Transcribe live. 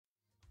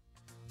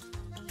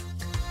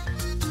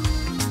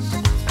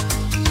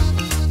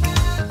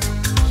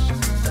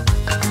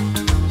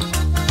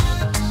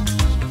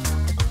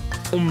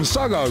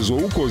Umsakazo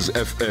ukhozi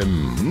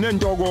FM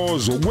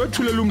nentokozo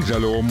kwethulela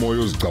umdlalo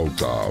womoya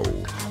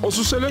ozicawucawu.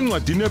 Osusele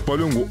encwadini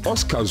ebhalwe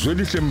nguOscar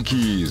Zwelihle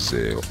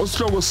Mkhize,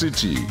 osihloko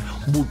sithi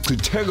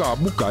Buchitheka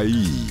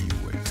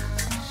Bugayiwe.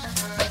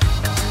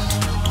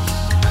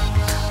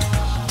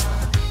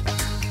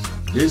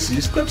 Lesi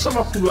isiqephu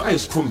samakhulu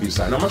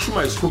ayisikhombisa namashumi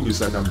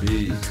ayisikhombisa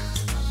nambili.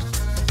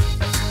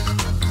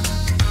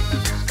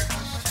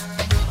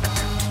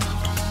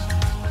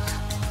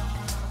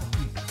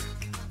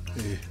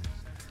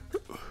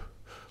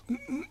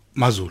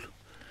 Mazulu.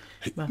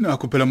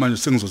 Nakho phela manje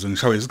sengizoze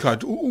ngishawe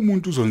isikhathi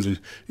umuntu uzonze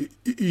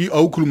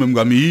awukhulume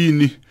mngami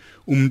yini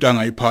umuntu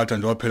angayiphatha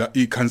nje waphela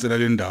ikhansela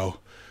lendawo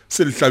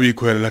selihlaba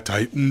ikhwela lathi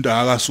hayi umuntu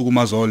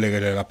akasukuma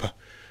azolekelela lapha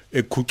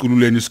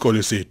ekukhucululeni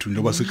isikole sethu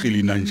njengoba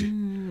siqilina nje.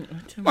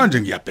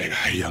 Manje ngiyabheka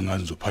hayi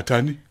angazi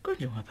uzophathani?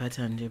 Konje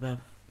ungaphathani nje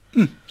baba?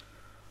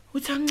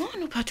 Uthi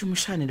angcono uphathe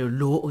umshanelo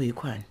lo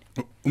oyikhwani.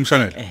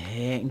 Umshanelo?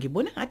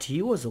 Ngibona ngathi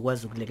yiwo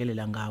zokwazi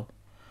ukulekelela ngawo.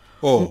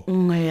 Oh.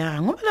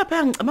 Ngaya ngoba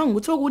lapha ngicabanga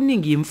ukuthi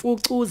okuningi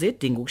imfucuze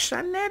edinga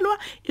ukushanelwa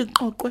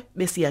iqoqwe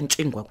bese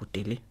iyantshingwa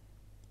kudele.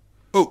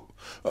 Oh,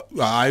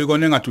 hayi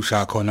kona engathi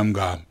ushaya khona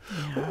mngami.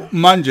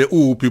 Manje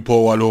uphi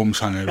pho walo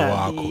mshanelo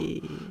wakho?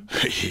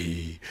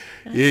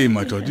 Hey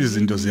madoda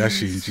izinto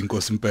ziyashintsha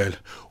inkosi impela.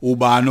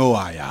 Ubani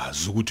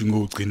owayazi ukuthi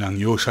ngiyogcina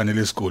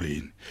ngiyoshanela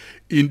esikoleni.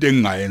 Into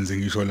engingayenze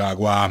ngisho la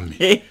kwami.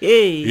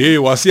 Hey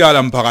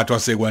wasiyala mphakathi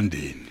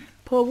wasekwandeni.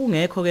 Pho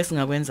kungekho ke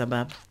singakwenza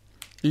baba.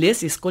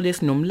 Lesi isikole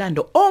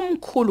esinomlando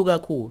omkhulu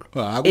kakhulu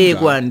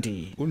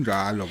ekwandini.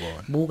 Kunjalo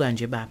bona. Buka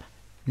nje baba.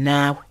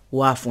 Nawe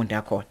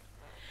wafunda khona.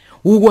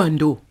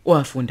 Ukwando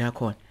wafunda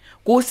khona.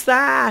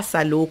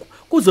 Kusasa lokho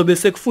kuzobe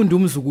sekufunda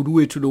umzukulu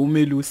wethu lo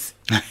umelusi.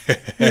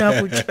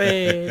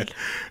 Ngiyakutshela.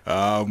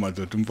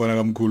 Madoda umfana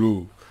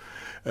kamkhulu.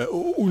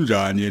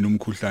 Unjani yena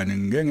umkhuhlane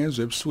ngeke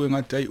ngezwe ebusuku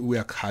ngathi hayi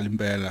uyakhala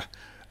impela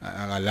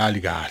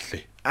akalali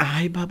kahle.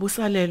 Hayi baba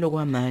usalelo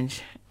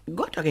kwamanje.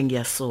 Kodwa ke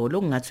ngiyasola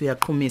okungathi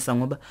uyaqhumisa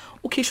ngoba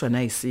ukhishwa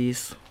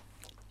nayisisu.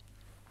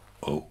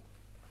 Oh.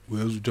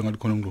 Uyazi ukuthi ngathi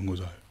khona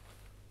ngidongozayo.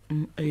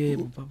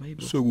 Yebo baba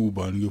yibo.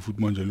 Sekubani ke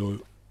futhi manje loyo?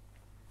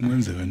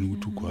 Ungenzekani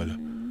ukuthi ugwala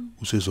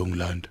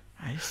usezongilanda?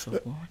 Hayi so.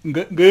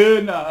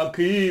 Ngena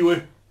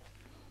akhiwe.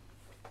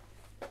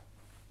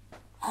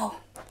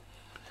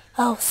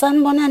 Aw,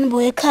 sanibonani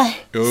bo ekhaya.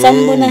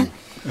 Sanibonani.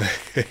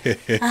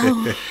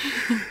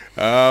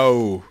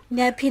 Aw.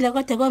 Ngiyaphila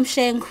kodwa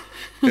komshengo.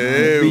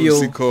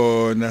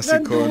 Sikhona.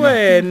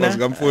 Wena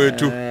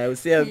Sikamfowethu.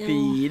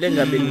 Usiyaphila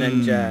ngabe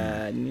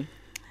kanjani?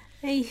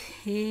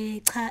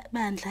 Cha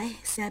bandla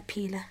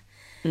siyaphila.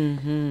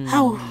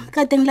 Hawu,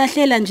 kade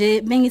ngilahlela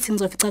nje bengithi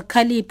ngizofica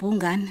kukhalipha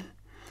ungane.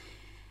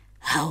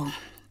 Hawu,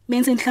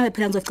 bengithi mhlambe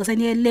phela ngizofica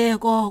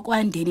seniyeleko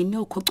kwandeni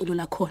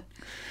niyokhuculula khona.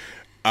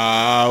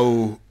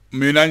 Awu,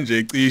 mina nje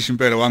icishe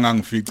impela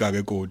wangangifica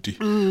ke godi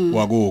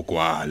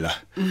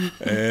wakugwala.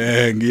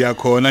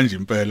 Ngiyakhona nje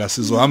impela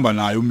sizohamba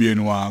naye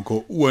umyeni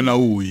wakho wena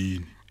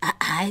uyini?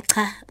 Hayi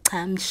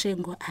cha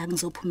mshengo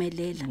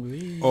angizophumelela.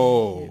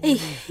 Oh.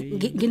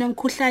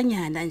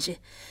 Nginomkhuhlanyana nje.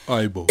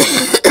 Hayibo.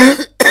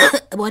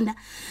 Bona.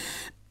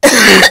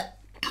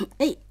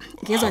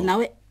 Ngizwa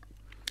nawe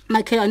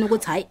makhelana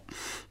ukuthi hayi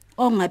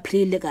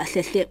ongaphilile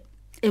kahle hle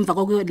emva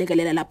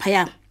kokuyolekelela lapha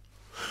ya.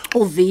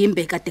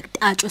 Uvimbe kade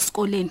kutatshwe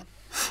esikoleni.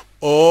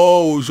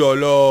 Oh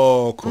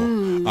uzolokho.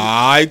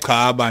 Hayi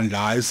cha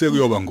bandla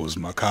sekuyoba ngozi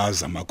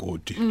makhaza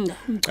makoti.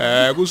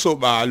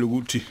 Kusobala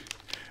ukuthi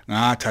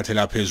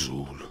ngathathela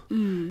phezulu.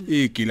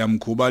 Igila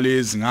mkhuba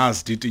lezi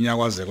ngaziditinya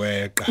kwaze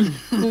kweqa.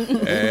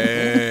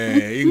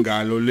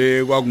 Ingalo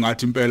le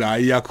kwakungathi impela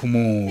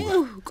ayiyakhumuka.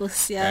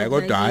 Nkosi yami.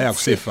 Kodwa hayi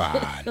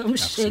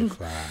akusefani.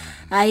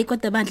 Hayi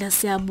kodwa bandla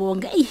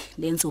siyabonga.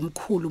 Lenza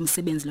omkhulu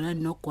umsebenzi lona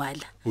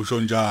nogwala.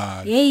 Usho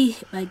njalo. Hey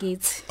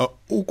bakithi.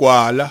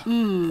 Ugwala.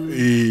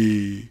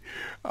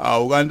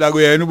 Awukanti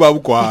akuyena ubaba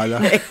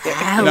ugwala.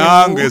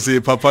 Nange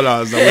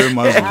siphaphalaza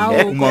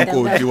wemazulu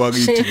umakoti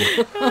wakithi.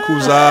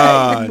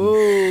 Khuzani.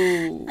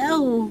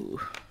 Awu.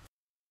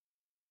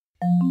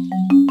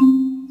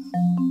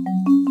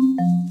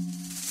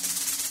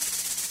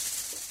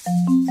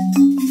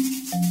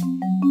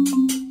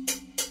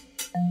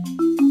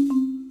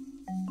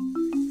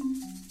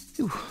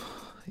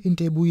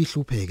 Into ebuye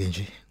ihlupheke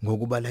nje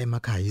ngokuba la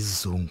emakhaya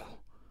izizungu.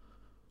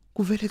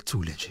 Kuvele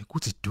kuthule nje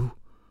kuthi du.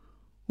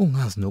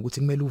 Ungazi nokuthi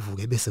kumele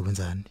uvuke bese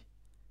wenzani.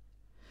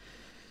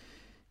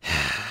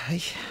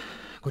 Hayi,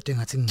 kodwa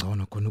engathi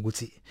ngcono khona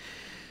ukuthi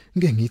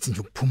ngeke ngithi nje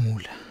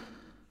ukuphumula.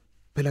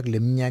 Phela kule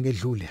minyaka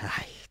edlule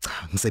hayi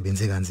cha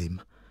ngisebenze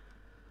kanzima.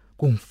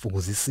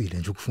 Kungifukuzisile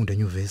nje ukufunda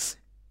enyuvesi.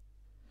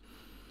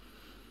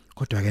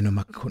 Kodwa ke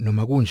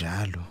noma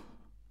kunjalo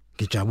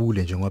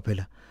ngijabule nje ngoba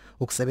phela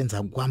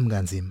ukusebenza kwami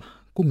kanzima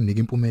kunginika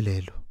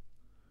impumelelo.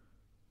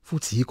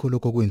 Futhi yikho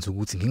lokho kwenza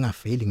ukuthi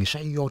ngingafeli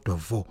ngishaya iyodwa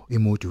vo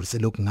imodule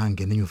selokhu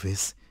ngangena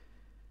enyuvesi.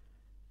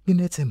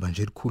 Nginethemba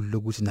nje elikhulu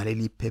lokuthi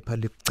naleli iphepha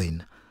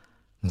lekugcina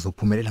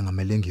ngizophumelela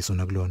ngamalengiso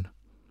nakulona.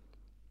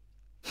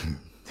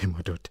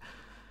 Madoda.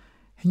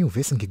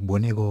 Enyuvesi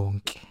ngikubone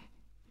konke.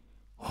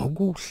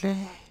 Okuhle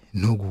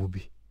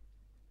nokubi.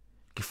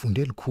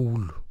 ngifunde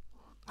likhulu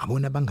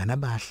ngabona abangana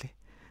bahle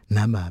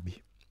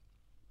nababi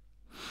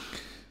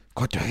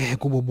kodwa ke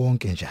kubo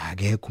bonke nje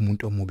akekho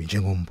umuntu omubi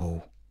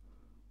njengombo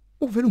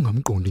uvela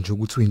ungamqondi nje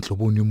ukuthi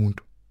uyinhloboni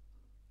yomuntu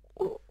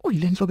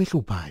uyile nhlobo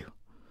ehluphayo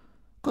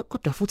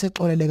kodwa futhi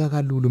exoleleka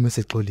kalulu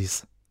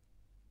mesexolisa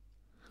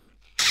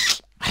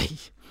hayi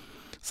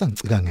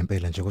sangicika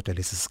ngempela nje kodwa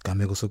lesi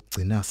sigameko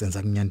sokugcina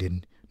senza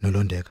kunyandeni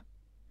nolondeka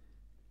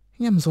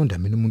ngiyamzonda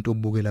mina umuntu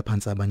obukela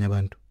phansi abanye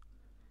abantu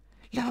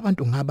laba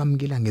abantu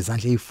ngabamkela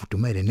ngezandla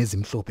ezifudumele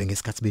nezimhlophe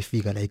ngesikhathi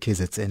befika la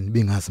eKZN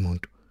bengazi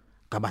umuntu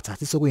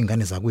ngabathathi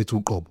sokuyingane zakwethu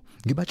uqobo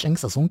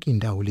ngibatshengisa zonke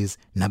indawo lezi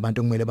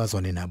nabantu okumele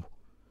bazwane nabo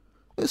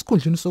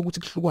esikhundleni sokuthi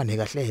kuhlukwane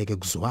kahleke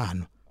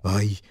kuzwana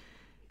hayi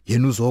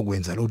yena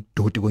uzokwenza lo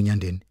dodi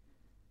konyandeni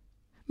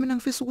mina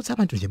ngifisa ukuthi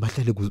abantu nje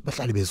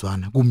bahlale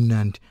bezwana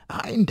kumnandi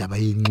hayi indaba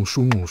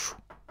yinqushunqushu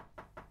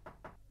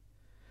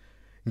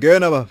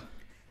ngena baba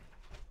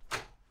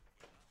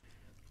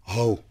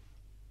hawu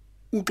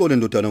uxole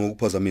ndodana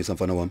ngokuphazamisa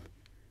mfana wami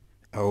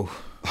awu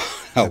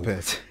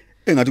phephethe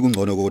engathi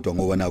kungcono kodwa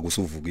ngoba naku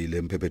usuvukile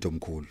emphephetho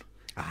omkhulu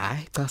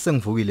hayi cha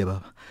sengivukile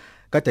baba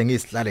kade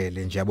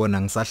ngisihlalele nje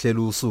yabona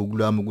ngisahlela usuku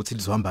lwami ukuthi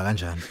lizohamba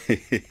kanjani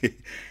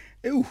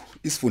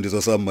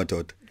isifundiso sami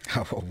madoda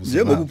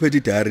njengoba uphethe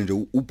idiary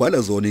nje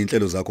ubhala zona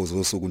inhlelo zakho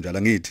zosuku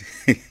njalo ngithi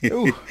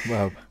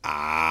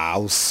baba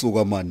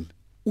usuka man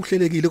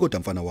uhlelekile kodwa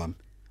mfana wami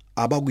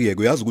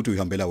abakuyeke uyazi ukuthi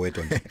uyihambela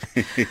wedwa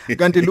nje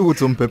kanti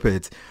lutho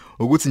umphephethe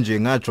ukuthi nje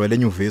ngajwayele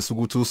enyuvesi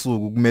ukuthi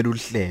usuku kumele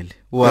ulihlele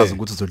wazi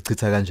ukuthi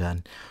uzolichitha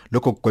kanjani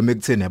lokho kugweme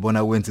kutheni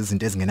yabona wenza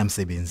izinto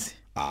ezingenamsebenzi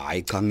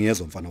hayi cha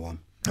ngiyezwa mfana wami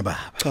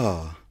baba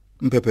cha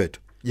mphephetho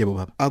yebo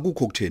baba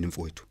akukho kutheni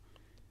mfowethu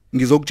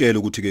ngizokutshela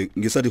ukuthi ke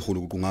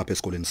ngisalihulu kuqungapha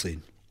esikoleni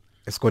seni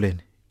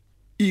esikoleni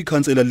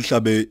ikhansela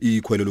lihlabe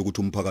ikhwelo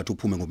lokuthi umphakathi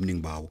uphume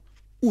ngomningi bawo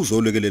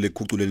uzolekelela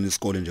ekukhuculeni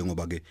isikole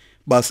njengoba ke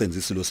basenza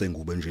isilo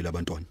sengubo nje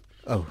labantwana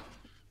awu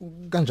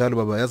kanjalo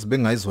baba yazi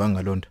bengayizwanga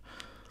ngalonto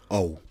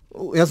awu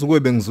yazi ukube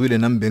bengizwile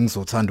nami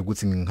bengizothanda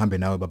ukuthi ngihambe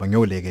nawe baba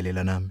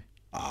ngiyolekelela nami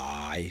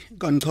hayi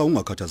kanti cha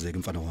ungakhathazeki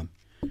mfana wami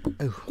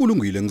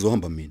kulungile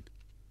ngizohamba mina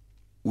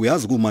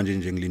uyazi kumanje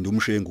nje ngilinda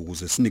umshengu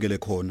ukuze sinikele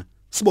khona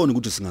sibone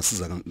ukuthi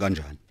singasiza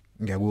kanjani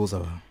ngiyakuzwa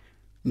baba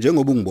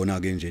njengoba ungibona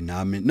ke nje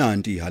nami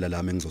nanti ihala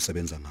lami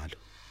engizosebenza ngalo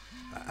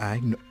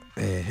hayi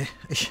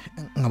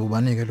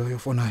ngabubanike loyo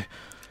fonayo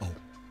awu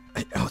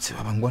awuthi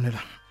baba ngibone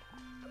la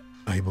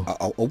hayibo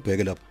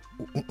awubheke lapha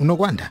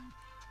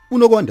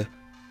unokwanda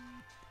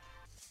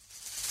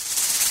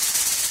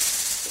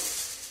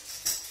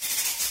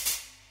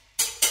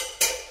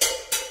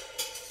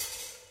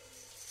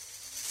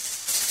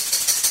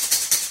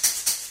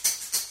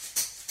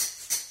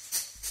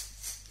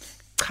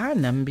cha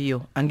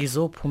nambiyo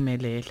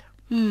angizophumelela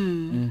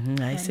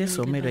hayi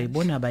sesomelwa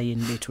yibona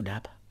abayeni bethu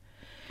lapha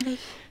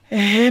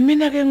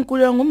mina ke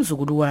ngikulwa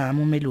ngomzukulu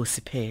wami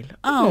umelusi phela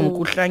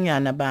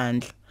ngikuhlanyana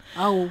bandla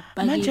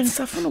manje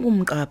ngisafuna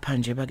ukumqapha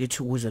nje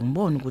bakithi ukuze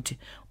ngibone ukuthi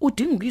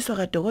udinga ukuyiswa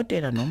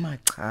kadokotela noma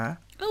cha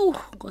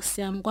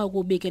Nkosi yami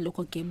kwakubike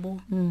lokho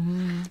gebo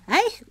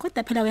hayi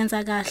kodwa phela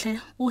wenza kahle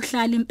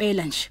uhlala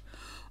impela nje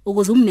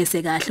ukuze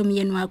umnese kahle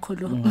umyeni wakho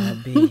lo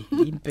ngabe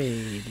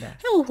impela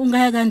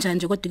ungaya kanjani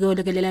nje kodwa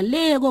kuyolekelela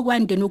le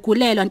kokwandeni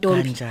ugulelwa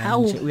ntombi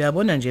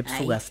uyabona nje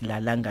ebusuku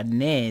asilalanga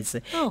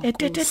neze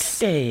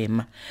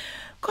etetema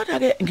kodwa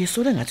ke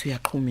ngisole ngathi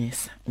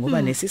uyaqhumisa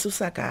ngoba nesisu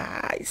sakhe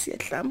hayi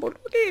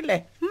siyehlambululile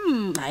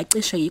hayi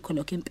cishe yikho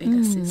lokho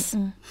impela sisi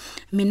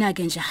mina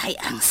ke nje hayi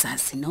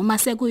angisazi noma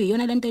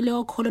sekuyiyona lento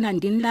leyo kholona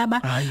ndini laba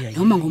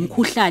noma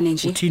ngomkhuhlane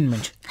nje uthini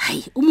manje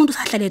hayi umuntu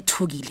usahlala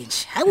ethukile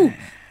nje hayi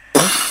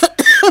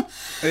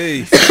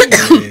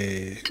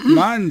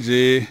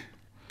manje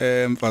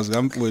mfazi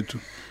kamfowethu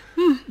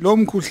lo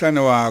mkhuhlane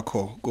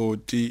wakho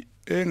koti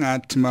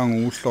engathi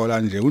manguhlola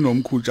nje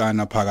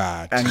unomkhutshana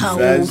phakathi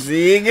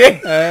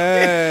angizazike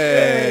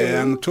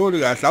angitholi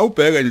kahle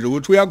awubheke nje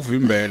ukuthi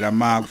uyakuvimbela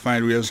ma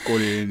kufanele uye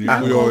esikoleni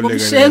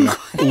uyolekelela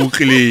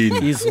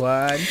uclean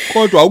izwani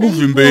kodwa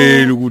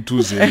akuvimbeli ukuthi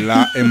uze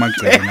la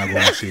emagcena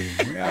komshini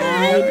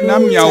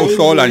nami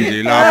ngiyawuhlola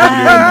nje lapho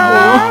kuleyo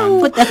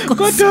ndawo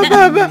kodwa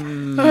baba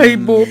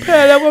hayibo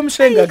phela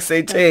komshenga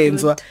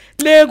kusetshenzwa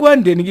le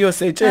kwandeni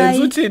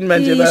kuyosetshenzwa uthini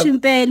manje baba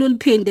impela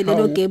uliphinde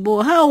lelo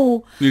gebo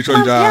hawu nisho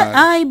njalo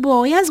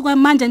hayibo yazi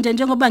kwamanje nje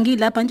njengoba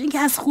ngilapha nje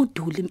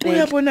ngiyasihudula impela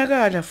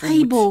uyabonakala futhi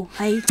hayibo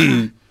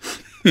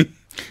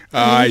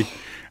hayi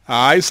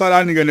hayi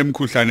salani ke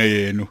nemkhuhlane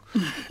yenu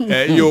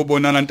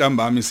iyobonana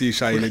ntambama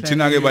sishayile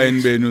thina ke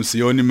bayeni benu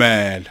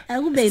siyonimela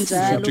akube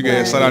njalo futhi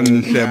ke salani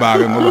nihleba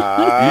ke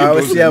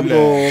ngoba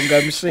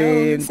siyabonga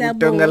mshengu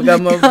donga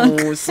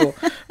likamavuso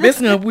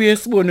bese ngabuye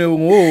sibone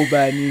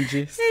ngobani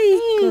nje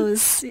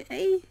Nkosi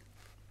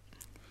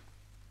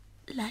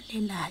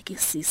lalela ke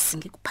sisi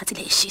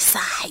ngikuphathile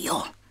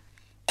eshisayo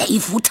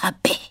eyivutha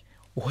be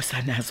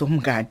usanazo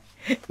umngani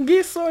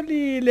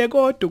ngisolile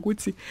kodwa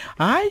ukuthi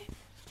hayi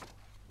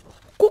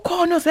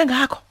kukhona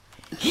zengakho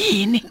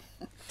yini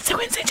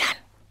sekwenze njani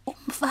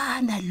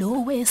umfana lo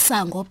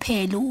wesango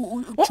phela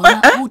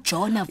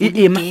ujona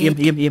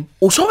yem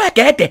usho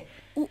wegede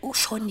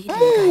ushonile.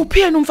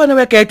 Uphiyena umfana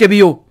wegede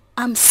biyo.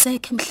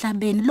 Amsekhe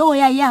emhlabeni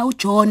loya ya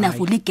uJona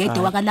vula igede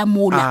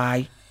wakalamula.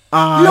 Hayi.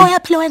 Loya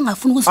phela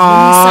wayengafuna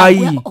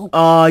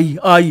ukuzibonisa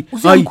Hayi.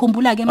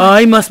 Uzongikhumbula ke manje.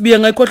 Hayi masibiya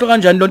ngayikhohlwa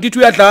kanjani lonto ithi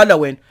uyadlala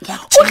wena.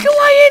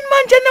 Udliwa yini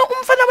manje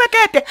umfana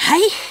wegede?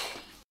 Hayi.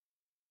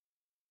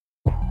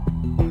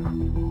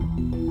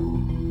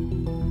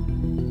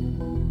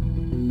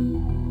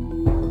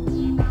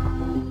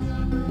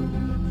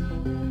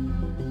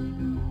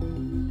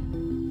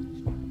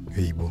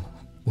 Hayibo,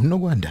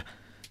 unokwanda.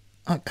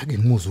 Ake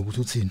ngimuzwe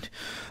ukuthi uthini.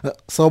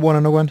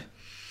 Sawubona nokwanda.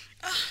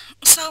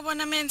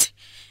 Sawubona menzi.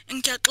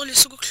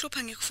 Ngiyaxolisa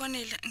ukukuhlupha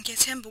ngikufonela.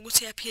 Ngiyethemba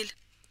ukuthi uyaphila.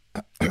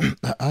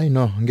 Hayi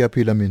no,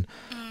 ngiyaphila mina.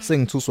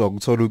 Sengithuswa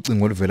ukuthola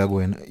ucingo oluvela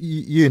kuwena.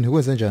 Yini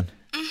kwenze njani?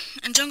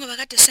 Njengoba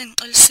kade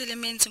sengixolisile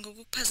menzi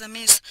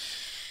ngokukuphazamisa.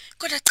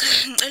 Kodwa cha,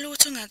 ngicela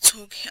ukuthi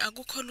ungathuki.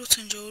 Akukho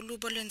lutho nje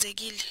olubo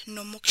lwenzekile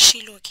noma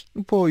ukushilo ke.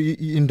 Pho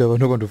indaba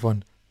nokwanda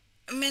ufana.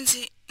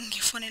 Menzi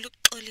ngifonela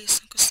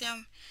ukuxolisa Nkosi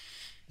yami.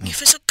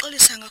 Ngifisa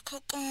ukuxolisa ngakho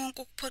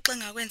konke ukuphoxa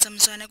ngakwenza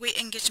mzwana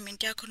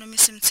kwi-engagement yakho noma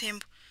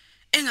isimthembu.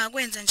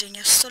 Engakwenza nje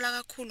ngiyasola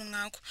kakhulu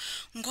ngakho.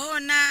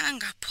 Ngona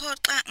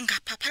ngaphoxa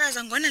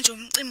ngaphaphalaza ngona nje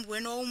umcimbi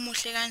wena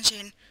owumuhle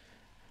kanjena.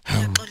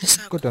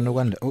 Ngiyaxolisa. Kodwa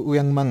nokwanda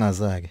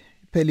uyangimangaza ke.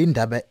 Phela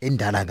indaba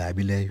endala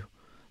kabi leyo.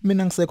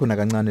 Mina ngisekho na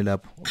kancane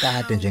lapho.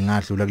 Kade nje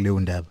ngadlula kuleyo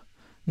ndaba.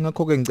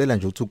 Ngakho ke ngicela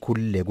nje ukuthi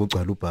ukhululeke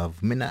ugcwala ubhavu.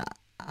 Mina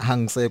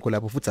hangisekho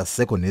lapho futhi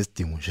asisekho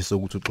nesidingo nje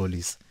sokuthi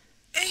uxolise.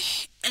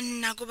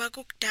 Nakuba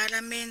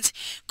kukudala menzi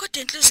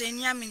kodwa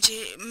enhlizweni yami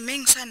nje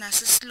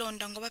mengisanaso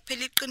isilonda ngoba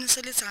phela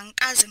iqiniso lithi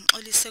angikaze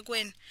ngixolise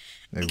kuwena.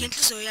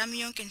 Ngenhliziyo yami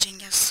yonke nje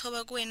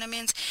ngiyasoba kuwena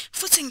menzi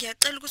futhi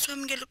ngiyacela ukuthi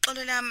wamukele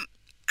uxolo lami.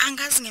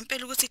 Angazi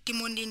ngempela ukuthi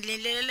idemoni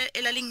leli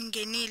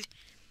elalingingenile.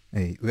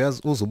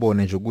 Uyazi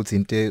uzubone nje ukuthi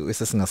into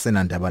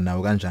esesingasena ndaba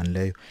nawo kanjani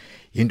leyo.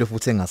 Into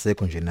futhi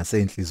engasekho nje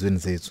naseyinhlizweni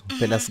zethu.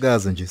 Phela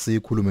sikaze nje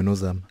siyikhulume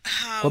nozama.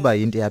 Ngoba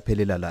into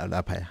yaphelela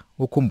lapha ya.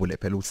 Ukhumbule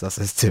phela ukuthi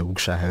sasesithe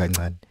ukushaya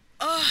kancane.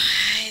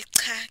 Hayi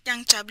cha,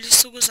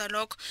 ngiyangijabulisa ukuzwa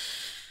lokho.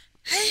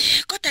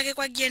 Hey, kodwa ke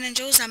kwakuyena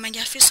nje uzama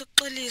ngiyafisa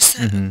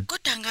ukuxolisa,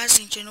 kodwa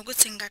ngazi nje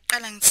nokuthi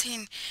ngaqala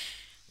ngithini.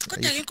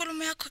 Kodwa ke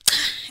inkulumo yakho cha,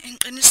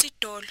 engiqinisa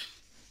idolo.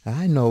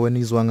 Hayi no wena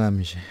izwa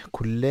ngami nje.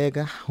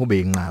 Khulileka ube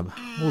inqaba.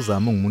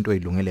 Uzama ungumuntu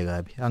oyilungele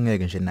kabi.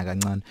 Angeke nje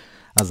nakancane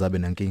azabe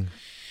nankinga.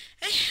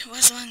 Hey,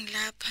 wazi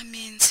wangilapha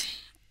menzi.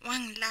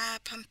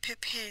 Wangilapha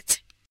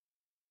mphephethe.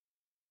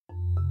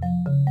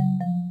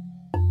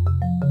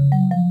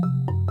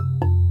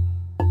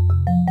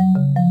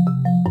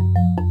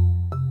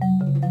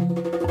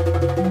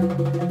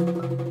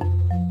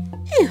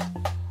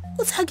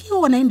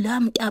 Uthakiwona yini la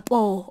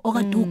mtapo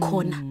okade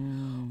ukhona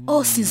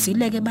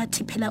osizileke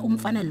bathi phela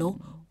umfana lo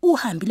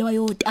uhambile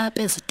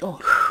wayotapa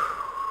ezitolo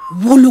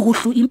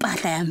wulukuhlu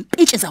impahla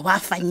yampitsheza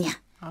wafanya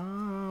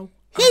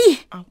hey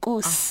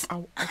Nkosi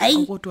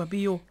hayi Kodwa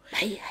biyo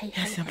hayi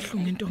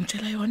yasiyabhlungu into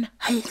ongitshela yona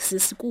hayi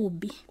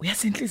sisikubi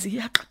uyazi inhliziyo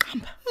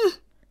iyaqaqamba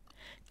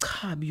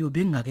cha biyo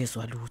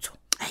bengakezwa lutho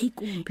hayi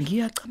kumbi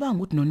ngiyacabanga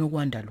ukuthi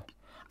nonokwanda lo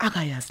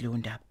akayazi leyo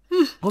ndaba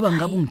ngoba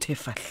ngabe ungithe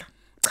fahla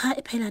cha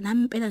phela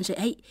nami phela nje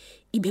hayi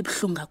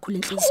ibebhlungu kakhulu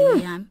inhliziyo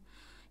yami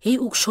hey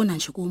ukushona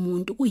nje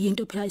komuntu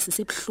kuyinto phela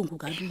isesebhlungu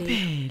kabi leyo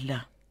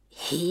phela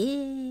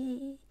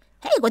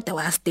hey kodwa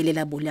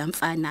wasidelela bula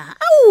mfana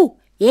awu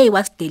hey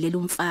wasidelela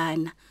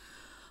umfana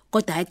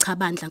kodwa hayi cha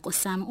bandla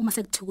Nkosi yami uma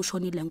sekuthiwa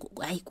ushonile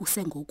hayi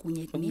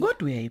kusengokunye kimi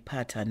kodwa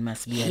uyayiphatha ni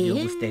masibiya leyo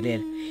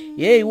kusidelela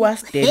hey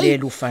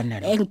wasidelela ufana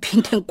lo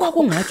engiphinde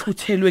kwakungathi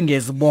uthelwe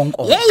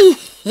ngezibonko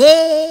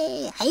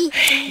hayi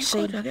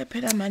kodwa ke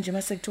phela manje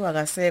mase kuthiwa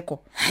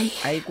akasekho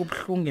hayi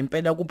kubhlungu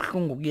impela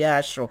kubhlungu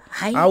kuyasho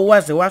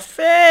awaze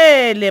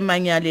wafele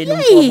emanyaleni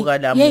umfobo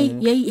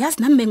kalamuntu yazi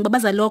nami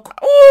bengibabaza lokho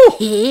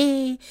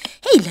hey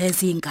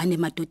lezi ingane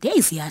madoda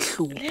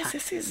eziyahlupa lesi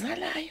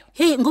sizalayo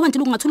hey ngoba nje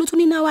ungathola ukuthi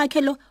unina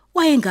wakhe lo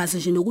wayengazi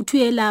nje nokuthi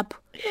uye lapho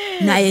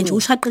naye nje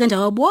ushaqe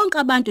kanjalo bonke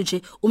abantu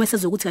nje uma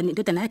sezokuthi kanti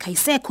indodana yakhe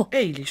ayisekho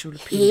lisho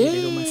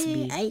liphindile lo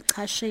masibiya hayi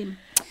cha shame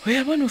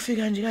uyabona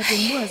ufika nje kade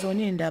ngibuka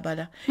zona indaba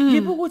la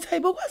yibo ukuthi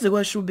ayibokwazi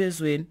kwashuba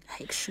ezweni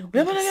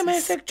uyabona ke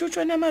manje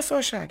sekujutshwa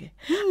namasosha ke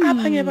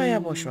abanye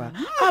bayaboshwa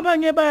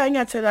abanye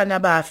bayanyathelana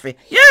bafe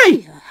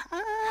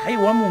hayi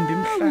wamumbi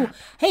mhlaba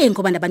hey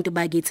ngoba nabantu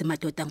bakithi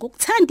madoda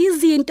ngokuthanda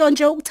izinto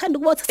nje ukuthanda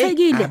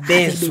ukubothathekile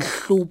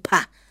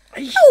abehlupha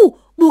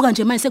buka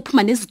nje manje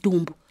sekuphuma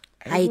nezidumbu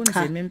hayi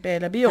cha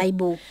impela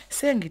biyo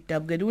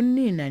sengidabukela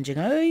unina nje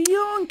ngayo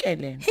yonke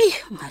lento hey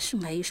ngasho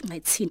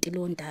ungayithinti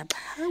lo ndaba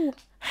hawu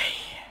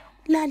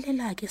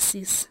lalela ke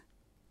sisi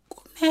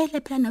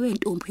kumele phela nawe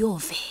intombi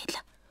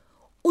yovela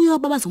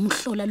uyobabaza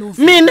umhlola lo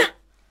mina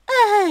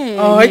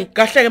hayi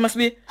kahle ke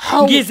masibiya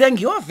ngize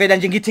ngiyovela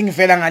nje ngithi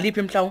ngivela ngaliphi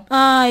emhlawumbe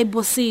hayi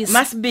bosisi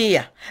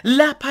masibiya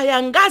lapha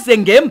yangaze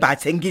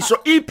ngembathe ngisho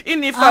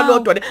iphini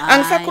ifalodwa le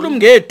angisakhulumi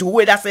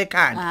ngeduwe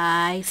lasekhanda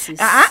hayi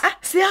sisi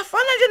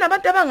siyafana nje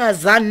nabantu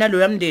abangazani nalo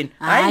yamndeni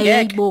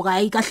hayi ngeke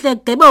hayi kahle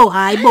debo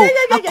hayibo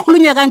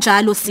akukhulunywa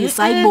kanjalo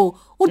sisi hayibo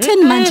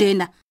utheni manje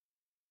na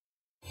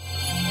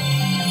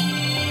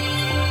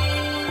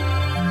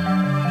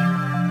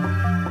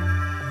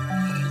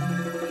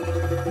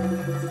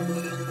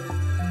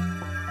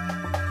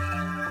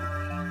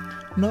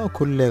No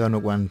khulileka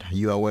nokwanda,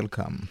 you are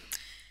welcome.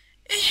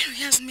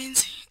 Uyazi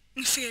menzi,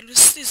 ngifike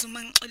usizo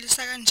uma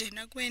ngixolisa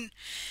kanjena kuwena.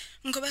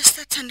 Ngoba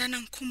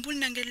sithandana ngikhumbula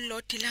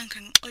nangelilodi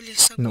langa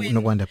ngixolisa kuwena.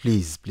 Nokwanda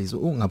please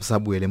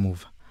ungabusabuyele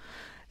emuva.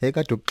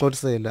 Ekade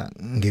ukuxolisela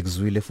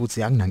ngikuzwile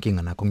futhi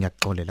anginankinga nakho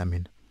ngiyaxolela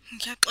mina.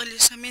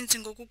 Ngiyaxolisa menzi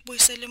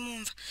ngokukubuyisela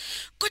emuva.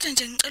 Kodwa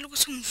nje ngicela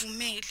ukuthi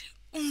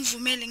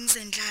ungivumele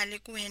ngizendlale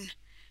kuwena.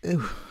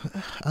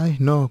 Hayi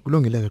no,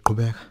 kulungile ke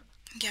qhubeka.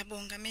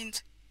 Ngiyabonga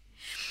menzi.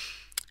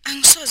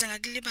 Angisoze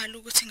ngakulibala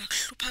ukuthi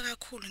ngakuhlupha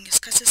kakhulu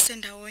ngesikhathi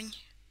sendawonye.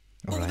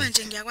 Ukuba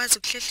nje ngiyakwazi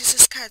ukuhlehlisa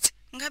isikhathi,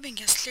 ngabe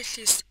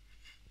ngiyasihlehlisa.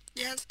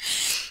 Yazi.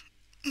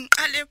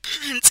 Ngiqale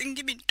phansi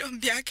ngibe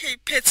intombi yakhe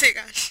iphethe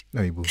kahle.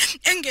 Hayibo.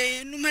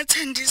 Engeyena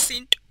umathanda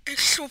izinto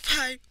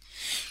ekuhluphayo.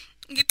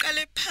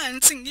 Ngiqale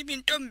phansi ngibe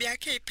intombi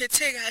yakhe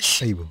iphethe kahle.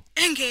 Hayibo.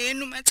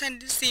 Engeyena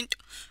umathanda izinto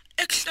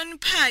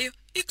ekuhloniphayo,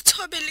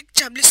 ikuthobela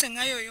ikujabulise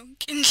ngayo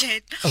yonke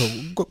indlela.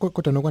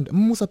 Kodwa nokwanda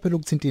musa phela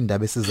ukuthinta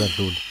indaba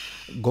esizadlula.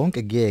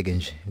 Konke kuyeke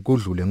nje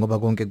kudlule ngoba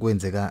konke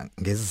kwenzeka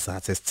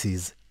ngesizathu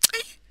esithize.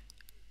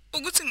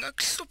 Ukuthi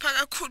ngakuhlupha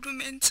kakhulu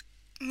menzi.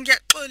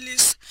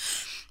 Ngiyaxolisa.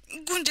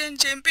 Kunje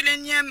nje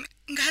empilweni yami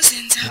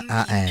ngazenza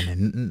mina.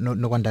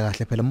 Nokwanda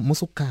kahle phela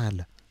musa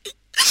ukukhala.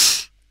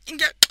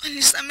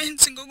 Ngiyaxolisa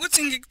menzi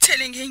ngokuthi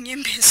ngikuthele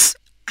ngenyembezi.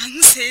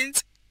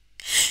 Angizenzi.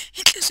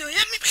 Inhliziyo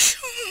yami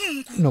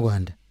ibuhlungu.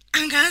 Nokwanda.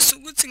 Angazi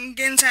ukuthi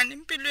ngenzani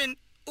empilweni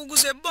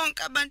ukuze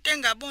bonke abantu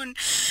engabona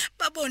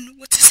babone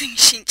ukuthi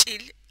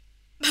sengishintshile.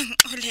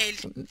 Bangixolele.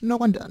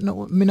 Nokwanda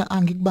mina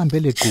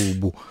angikubambele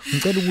iqubu.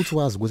 Ngicela ukuthi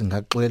wazi ukuthi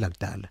ngakuxolela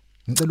kudala.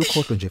 Ngicela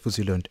ukhohlwe nje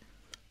futhi lonto.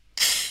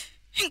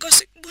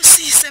 Inkosi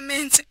kubusise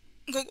menzi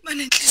ngokuba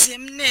nenhliziyo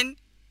emnene.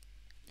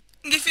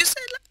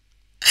 Ngifisela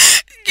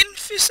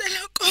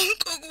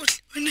konke okuhle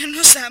wena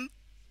noZama.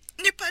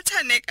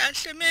 Niphathane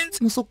kahle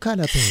menzi.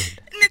 Musukukhala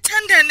phela.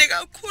 Nithandane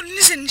kakhulu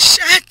nize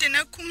nishade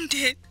nakho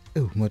umndeni.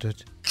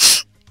 Madoda.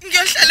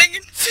 Ngiyohlala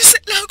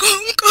nginifisela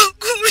konke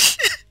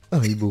okuhle.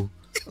 Hayibo.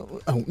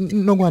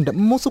 Nokwanda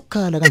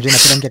musukukhala kanjena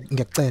phela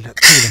ngiyacela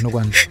khula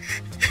nokwanda.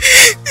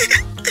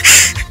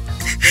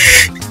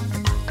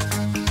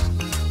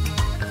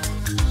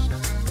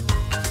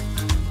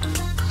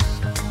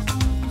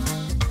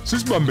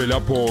 Sisibambe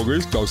lapho ke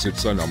isigcawu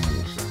sethu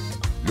sanamuhla.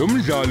 Lo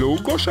mdlalo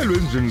uqoshelwe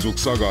endlini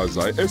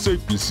zokusakaza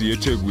eSABC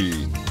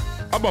eThekwini.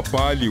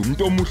 Ababhali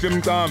umuntu omuhle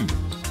emcambi,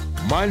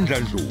 Mandla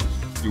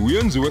Ndlovu,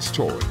 uyenziwe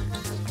Sithole.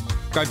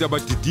 Kanti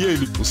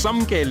abadidiyeli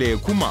uSamkele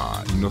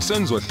Khumalo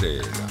noSenzo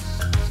Hlela.